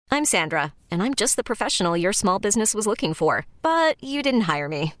I'm Sandra, and I'm just the professional your small business was looking for. But you didn't hire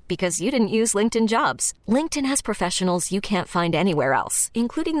me because you didn't use LinkedIn Jobs. LinkedIn has professionals you can't find anywhere else,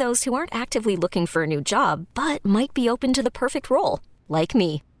 including those who aren't actively looking for a new job, but might be open to the perfect role, like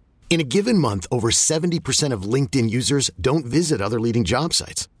me. In a given month, over 70% of LinkedIn users don't visit other leading job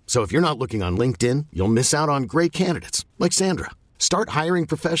sites. So if you're not looking on LinkedIn, you'll miss out on great candidates like Sandra. Start hiring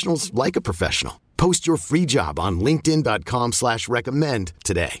professionals like a professional. Post your free job on linkedin.com/recommend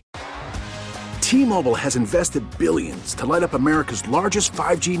today. T-Mobile has invested billions to light up America's largest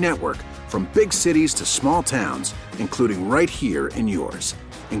 5G network, from big cities to small towns, including right here in yours.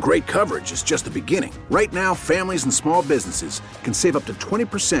 And great coverage is just the beginning. Right now, families and small businesses can save up to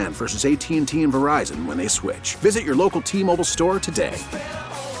 20% versus AT&T and Verizon when they switch. Visit your local T-Mobile store today.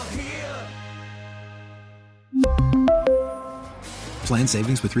 Plan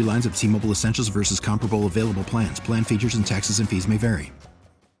savings with 3 lines of T-Mobile Essentials versus comparable available plans. Plan features and taxes and fees may vary.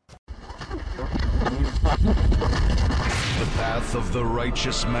 The path of the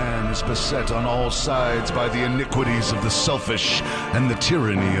righteous man is beset on all sides by the iniquities of the selfish and the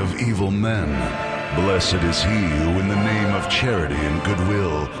tyranny of evil men. Blessed is he who in the name of charity and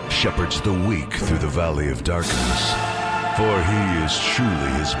goodwill shepherds the weak through the valley of darkness. For he is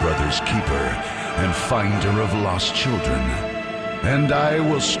truly his brother's keeper and finder of lost children. And I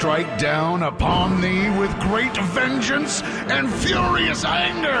will strike down upon thee with great vengeance and furious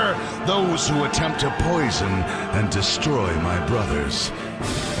anger those who attempt to poison and destroy my brothers.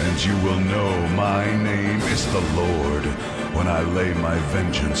 And you will know my name is the Lord when I lay my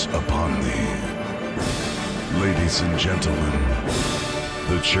vengeance upon thee. Ladies and gentlemen,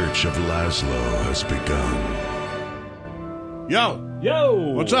 the Church of Laszlo has begun.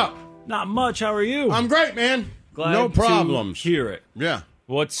 Yo! What's up? Not much. How are you? I'm great, man. Glad no problems. to hear it. Yeah.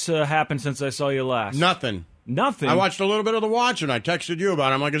 What's happened since I saw you last? Nothing. Nothing? I watched a little bit of The Watcher, and I texted you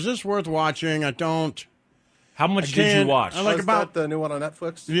about it. I'm like, is this worth watching? I don't. How much did you watch? I like about the new one on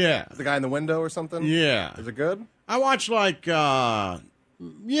Netflix? Yeah. The guy in the window or something? Yeah. Is it good? I watched yeah.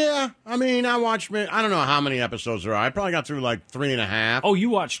 I mean, I watched, I don't know how many episodes there are. I probably got through like 3.5. Oh, you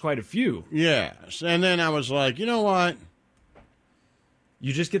watched quite a few. Yes. And then I was like, you know what?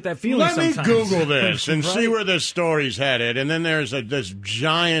 You just get that feeling Let sometimes. me Google this and Right. see where this story's headed. And then there's this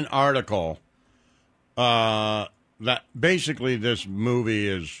giant article that basically this movie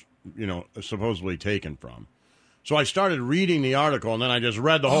is, supposedly taken from. So I started reading the article, and then I just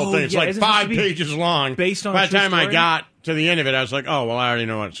read the whole thing. It's like 5 pages long. Based on By a the true time I story? got to the end of it, I was like, oh, well, I already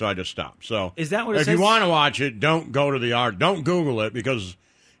know it, so I just stopped. So Is that what it if says? you want to watch it, don't go to the art. Don't Google it, because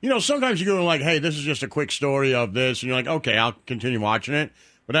sometimes you go like, hey, this is just a quick story of this, and you're like, okay, I'll continue watching it.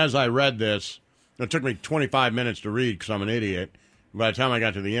 But as I read this, it took me 25 minutes to read because I'm an idiot. By the time I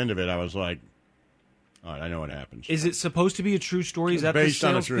got to the end of it, I was like, all right, I know what happens. Is it supposed to be a true story? Is that based the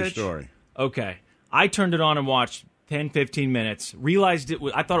on a sales true pitch? story? Okay. I turned it on and watched 10, 15 minutes, realized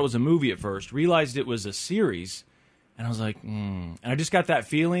I thought it was a movie at first, realized it was a series, and I was like, And I just got that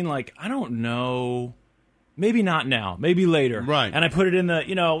feeling like, I don't know, maybe not now, maybe later. Right. And I put it in the,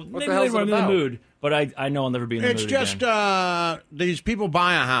 maybe the hell's later when I'm it in the about? mood, but I know I'll never be in the It's mood just again. these people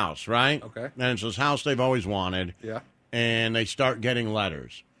buy a house, right? Okay. And it's this house they've always wanted. Yeah. And they start getting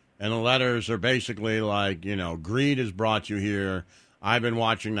letters. And the letters are basically like, greed has brought you here. I've been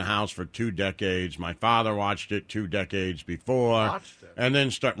watching the house for 2 decades. My father watched it 2 decades before. Watched it? And then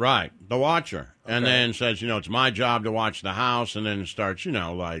The Watcher. Okay. And then says, it's my job to watch the house. And then starts, I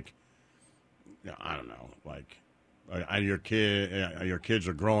don't know, like, your kids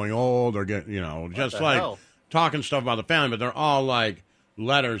are growing old or just like hell? talking stuff about the family, but they're all like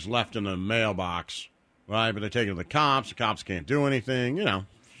letters left in the mailbox, right? But they take it to the cops can't do anything,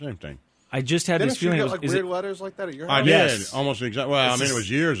 same thing. I just had Didn't this feeling. you it get was, weird letters like that at your house? I Yes. did, almost exactly. Well, I mean, it was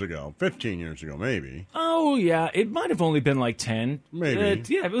years ago, 15 years ago, maybe. Oh, yeah. It might have only been like 10. Maybe.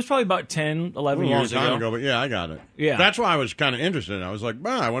 Yeah, it was probably about 10, 11 A long years time ago. ago, but yeah, I got it. Yeah. That's why I was kind of interested. I was like,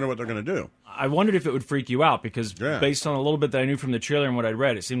 I wonder what they're going to do. I wondered if it would freak you out because Yeah. based on a little bit that I knew from the trailer and what I'd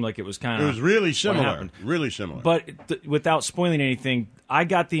read, it seemed like it was kind It of was really similar. happened. Really similar. But without spoiling anything, I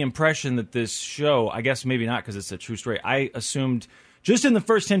got the impression that this show, I guess maybe not because it's a true story, I assumed just in the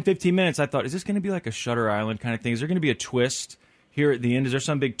first 10, 15 minutes, I thought, is this going to be like a Shutter Island kind of thing? Is there going to be a twist here at the end? Is there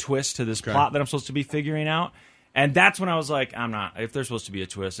some big twist to this plot that I'm supposed to be figuring out? And that's when I was like, I'm not. If there's supposed to be a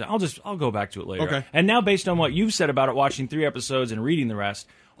twist, I'll go back to it later. Okay. And now, based on what you've said about it, watching 3 episodes and reading the rest,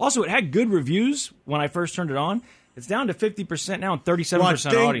 also it had good reviews when I first turned it on. It's down to 50% now and 37% Well, I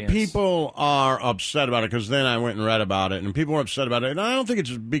think audience. people are upset about it because then I went and read about it, and people were upset about it. And I don't think it's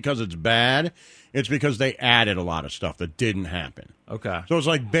because it's bad. It's because they added a lot of stuff that didn't happen. Okay. So it's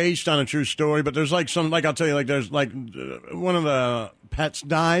like based on a true story, but there's like some, like I'll tell you, like there's like one of the pets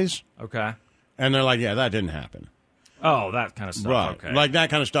dies, Okay. and they're like, yeah, that didn't happen. Oh, that kind of stuff. Right. Okay. Like that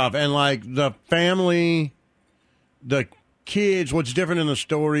kind of stuff. And like the family, the kids, what's different in the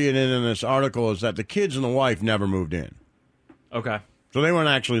story and in this article is that the kids and the wife never moved in. Okay. So they weren't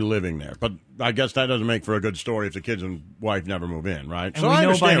actually living there. But I guess that doesn't make for a good story if the kids and wife never move in, right? And so we I know by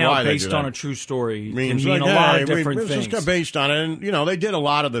understand now, why they based do on that. a true story, can Means mean like, a lot hey, of different it's things. just based on it. And, you know, they did a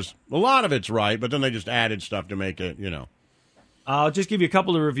lot of this. A lot of it's right, but then they just added stuff to make it, you know. I'll just give you a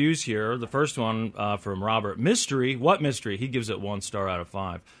couple of reviews here. The first one from Robert. Mystery. What mystery? He gives it 1 star out of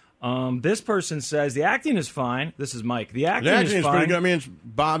 5. This person says the acting is fine. This is Mike. The acting is is fine. pretty good. I mean, it's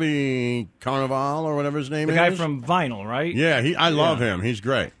Bobby Carnival or whatever his name The is. guy from Vinyl, right? Yeah, I love him. He's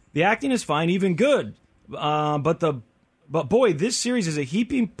great. The acting is fine, even good. But boy, this series is a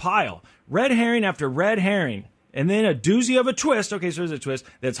heaping pile. Red herring after red herring. And then a doozy of a twist. Okay, so there's a twist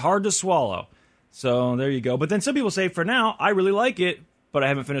that's hard to swallow. So there you go. But then some people say, for now, I really like it, but I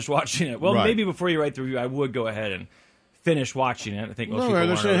haven't finished watching it. Well, Right. maybe before you write the review, I would go ahead and finish watching it. I think most No, people they're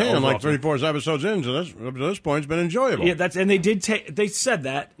want saying, hey, I'm overall like 34 episodes in, so up to this point, it's been enjoyable. Yeah, and they did they said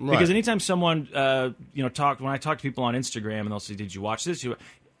that Right. because anytime someone when I talk to people on Instagram and they'll say, "Did you watch this?"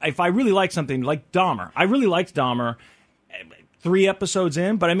 If I really like something like Dahmer, I really liked Dahmer 3 episodes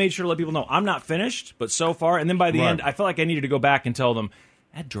in, but I made sure to let people know I'm not finished, but so far, and then by the Right. end, I felt like I needed to go back and tell them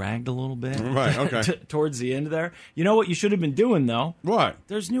that dragged a little bit. Right, okay. Towards the end there. You know what you should have been doing though? What?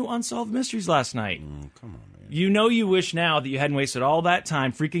 There's new Unsolved Mysteries last night. Come on, man. You know you wish now that you hadn't wasted all that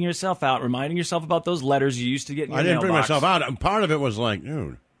time freaking yourself out, reminding yourself about those letters you used to get in your I didn't bring mailbox. myself out. And part of it was like,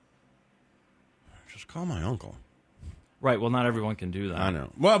 dude, just call my uncle. Right. Well, not everyone can do that. I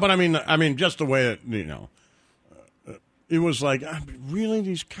know. Well, but I mean, just the way it, you know, it was like, really,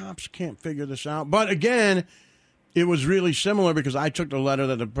 these cops can't figure this out. But again, it was really similar because I took the letter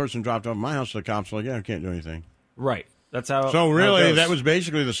that the person dropped off my house to the cops. Like, yeah, I can't do anything. Right. That's how. So how it really, goes. that was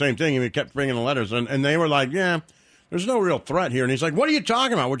basically the same thing. He kept bringing the letters, and they were like, yeah, there's no real threat here. And he's like, what are you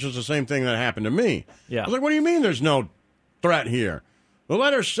talking about? Which is the same thing that happened to me. Yeah. I was like, what do you mean there's no threat here? The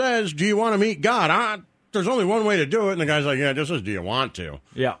letter says, do you want to meet God? There's only one way to do it. And the guy's like, yeah, it just says, do you want to?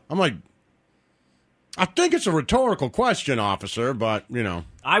 Yeah. I'm like, I think it's a rhetorical question, officer, but, you know.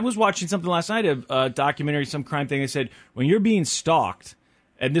 I was watching something last night, a documentary, some crime thing. They said when you're being stalked,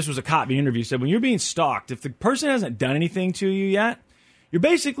 and this was a cop being interviewed, said when you're being stalked, if the person hasn't done anything to you yet,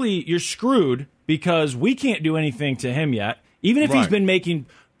 you're screwed because we can't do anything to him yet. Even if he's Right. been making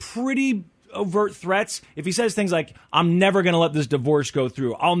pretty overt threats, if he says things like, I'm never going to let this divorce go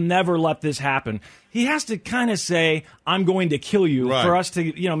through, I'll never let this happen, he has to kind of say, I'm going to kill you Right. for us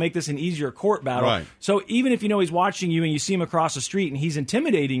to make this an easier court battle. Right. So even if you know he's watching you and you see him across the street and he's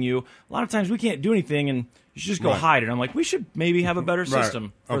intimidating you, a lot of times we can't do anything and you should just go Right. hide it. I'm like, we should maybe have a better Right.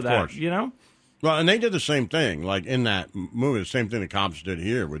 system for Of that, course. you know? Well, and they did the same thing, like in that movie, the same thing the cops did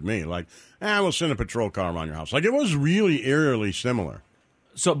here with me. Like, we'll send a patrol car around your house. Like, it was really eerily similar.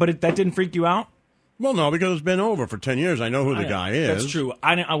 So, but that didn't freak you out? Well, no, because it's been over for 10 years. I know who the guy is. That's true.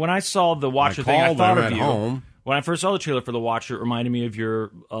 When I saw the Watcher I thing, I called thought him of at you. home. When I first saw the trailer for the Watcher, it reminded me of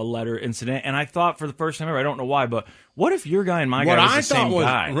your letter incident, and I thought for the first time ever, I don't know why, but what if your guy and my What guy was I the same thought was-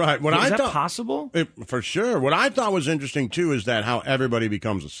 guy? right, what Is I that thought- possible? For sure. What I thought was interesting, too, is that how everybody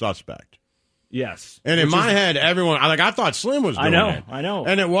becomes a suspect. Yes. And in Which my is- head, everyone, I thought Slim was doing it. I know.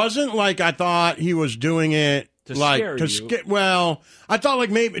 And it wasn't like I thought he was doing it To like scare to you. well, I thought like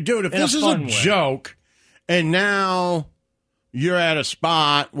maybe, dude, if In a this is a fun way. joke and now you're at a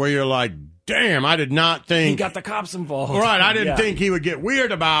spot where you're like, damn, I did not think. He got the cops involved. Right, I didn't Yeah. think he would get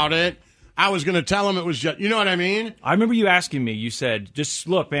weird about it. I was going to tell him it was just, you know what I mean? I remember you asking me, you said, just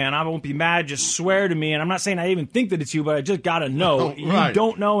look, man, I won't be mad, just swear to me. And I'm not saying I even think that it's you, but I just got to know. Right. You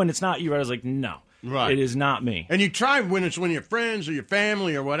don't know and it's not you. I was like, no, Right. it is not me. And you try when you're friends or your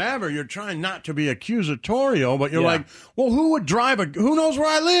family or whatever, you're trying not to be accusatorial, but you're Yeah. like, well, who knows where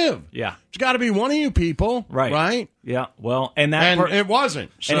I live? Yeah. It's got to be one of you people. Right. Right? Yeah. Well, and that And it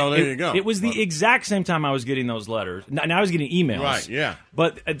wasn't. So and there it- you go. It was the exact same time I was getting those letters. Now I was getting emails. Right, yeah.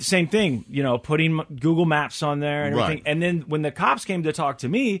 But at the same thing, putting Google Maps on there and everything. Right. And then when the cops came to talk to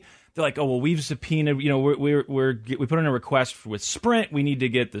me, they're like, "Oh, well, we've subpoenaed. We put in a request with Sprint. We need to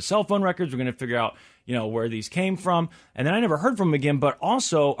get the cell phone records. We're going to figure out, where these came from." And then I never heard from them again. But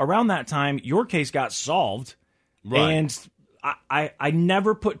also around that time, your case got solved, Right. and I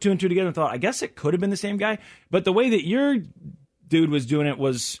never put two and two together and thought, I guess it could have been the same guy. But the way that you're dude was doing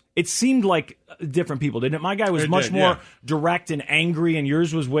it seemed like different people, didn't it? My guy was much more direct and angry, and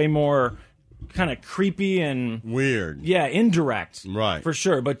yours was way more kind of creepy and weird. Yeah, indirect. Right. For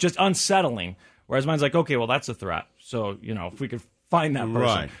sure, but just unsettling. Whereas mine's like, okay, well, that's a threat. So, if we could find that person.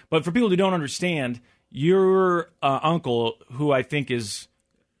 Right. But for people who don't understand, your uncle, who I think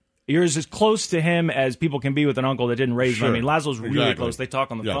you're as close to him as people can be with an uncle that didn't raise him. I mean, Laszlo's really close. They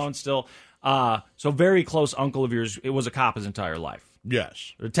talk on the phone still. So very close uncle of yours. It was a cop his entire life.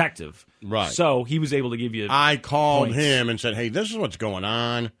 Yes. A detective. Right. So he was able to give you I called points. him and said, hey, this is what's going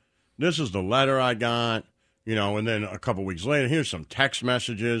on. This is the letter I got. And then a couple weeks later, here's some text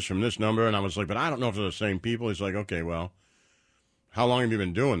messages from this number. And I was like, but I don't know if they're the same people. He's like, okay, well, how long have you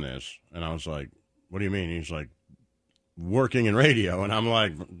been doing this? And I was like, what do you mean? He's like, working in radio. And I'm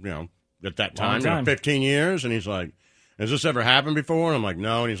like, at that time, 15 years. And he's like, has this ever happened before? And I'm like,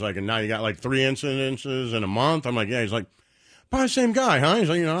 no. And he's like, and now you got like 3 incidences in a month? I'm like, yeah. He's like, probably the same guy, huh? He's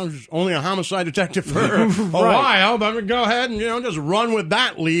like, I'm just only a homicide detective for a while, but go ahead and, just run with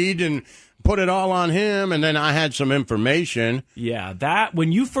that lead and put it all on him. And then I had some information. Yeah,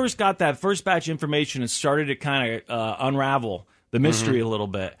 when you first got that first batch of information and started to kind of unravel the mystery a little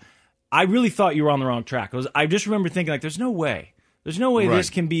bit, I really thought you were on the wrong track. I just remember thinking, like, there's no way this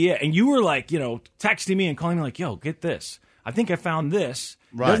can be it. And you were like, texting me and calling me like, yo, get this. I think I found this.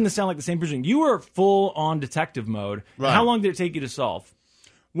 Right. Doesn't it sound like the same person? You were full on detective mode. Right. How long did it take you to solve?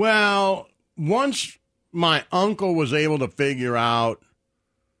 Well, once my uncle was able to figure out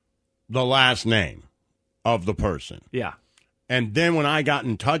the last name of the person. Yeah. And then when I got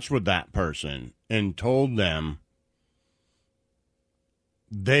in touch with that person and told them,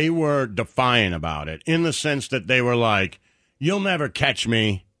 they were defiant about it in the sense that they were like, you'll never catch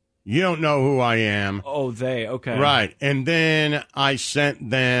me. You don't know who I am. Oh, okay. Right. And then I sent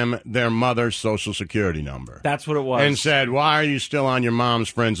them their mother's Social Security number. That's what it was. And said, why are you still on your mom's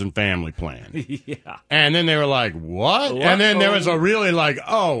friends and family plan? Yeah. And then they were like, what? And then there was a really like,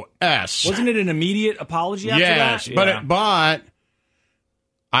 S. Wasn't it an immediate apology after that? Yes, but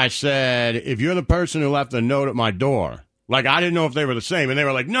I said, if you're the person who left the note at my door, like I didn't know if they were the same. And they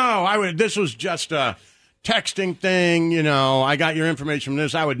were like, no, this was just a texting thing, I got your information from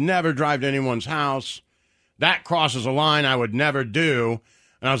this. I would never drive to anyone's house. That crosses a line I would never do.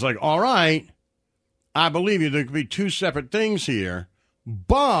 And I was like, all right, I believe you. There could be two separate things here,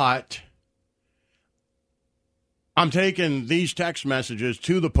 but I'm taking these text messages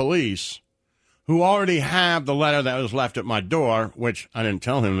to the police who already have the letter that was left at my door, which I didn't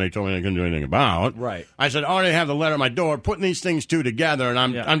tell him. They told me they couldn't do anything about. Right. I said, I already have the letter at my door, putting these things two together, and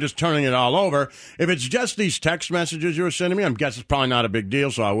I'm just turning it all over. If it's just these text messages you were sending me, I guess it's probably not a big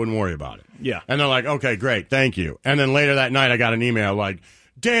deal, so I wouldn't worry about it. Yeah. And they're like, okay, great, thank you. And then later that night, I got an email like,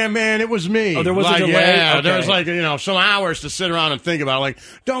 damn, man, it was me. Oh, there was like, a delay? Yeah, Okay. there was like, some hours to sit around and think about it. Like,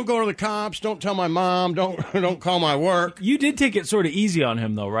 don't go to the cops, don't tell my mom, don't call my work. You did take it sort of easy on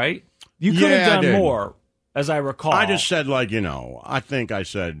him, though, right? You could have done more. As I recall, I just said I think I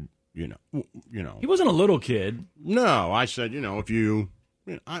said, he wasn't a little kid. No, I said, if you,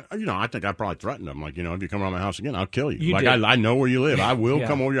 I think I probably threatened him. Like, if you come around my house again, I'll kill you. You like, did. I know where you live. I will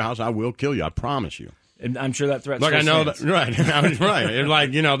come over your house. I will kill you. I promise you. And I'm sure that threat. Like, I know stands. that, right. I was right. And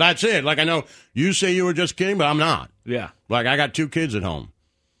like, that's it. Like, I know you say you were just kidding, but I'm not. Yeah. Like, I got 2 kids at home.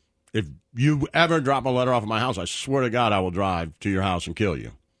 If you ever drop a letter off at my house, I swear to God, I will drive to your house and kill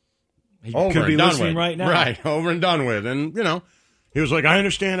you. He could be listening right now. Right, over and done with. And, he was like, I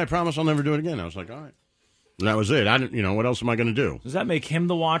understand. I promise I'll never do it again. I was like, all right. And that was it. I didn't, what else am I going to do? Does that make him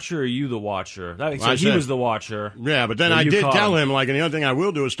the watcher or you the watcher? He was the watcher. Yeah, but then I did tell him, and the other thing I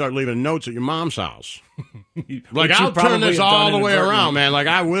will do is start leaving notes at your mom's house. Like, I'll turn this all the way around, man. Like,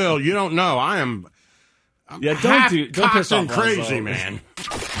 I will. You don't know. I'm don't piss off crazy, Laszlo. man.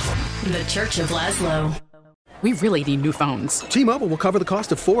 The Church of Laszlo. We really need new phones. T-Mobile will cover the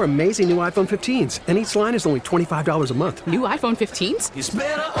cost of 4 amazing new iPhone 15s, and each line is only $25 a month. New iPhone 15s? It's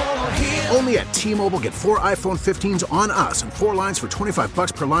better over here. Only at T-Mobile, get 4 iPhone 15s on us and 4 lines for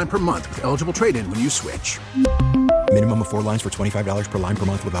 $25 per line per month with eligible trade-in when you switch. Minimum of 4 lines for $25 per line per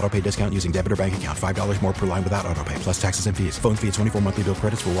month with autopay discount using debit or bank account. $5 more per line without autopay, plus taxes and fees. Phone fee at 24 monthly bill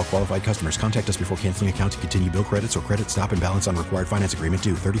credits for well-qualified customers. Contact us before canceling account to continue bill credits or credit stop and balance on required finance agreement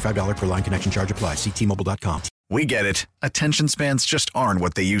due. $35 per line connection charge applies. See T-Mobile.com. We get it. Attention spans just aren't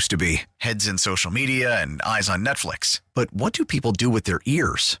what they used to be. Heads in social media and eyes on Netflix. But what do people do with their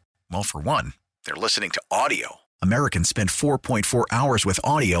ears? Well, for one, they're listening to audio. Americans spend 4.4 hours with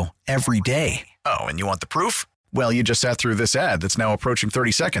audio every day. Oh, and you want the proof? Well, you just sat through this ad that's now approaching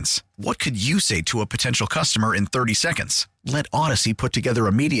 30 seconds. What could you say to a potential customer in 30 seconds? Let Odyssey put together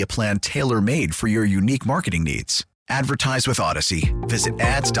a media plan tailor-made for your unique marketing needs. Advertise with Odyssey. Visit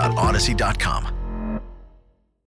ads.odyssey.com.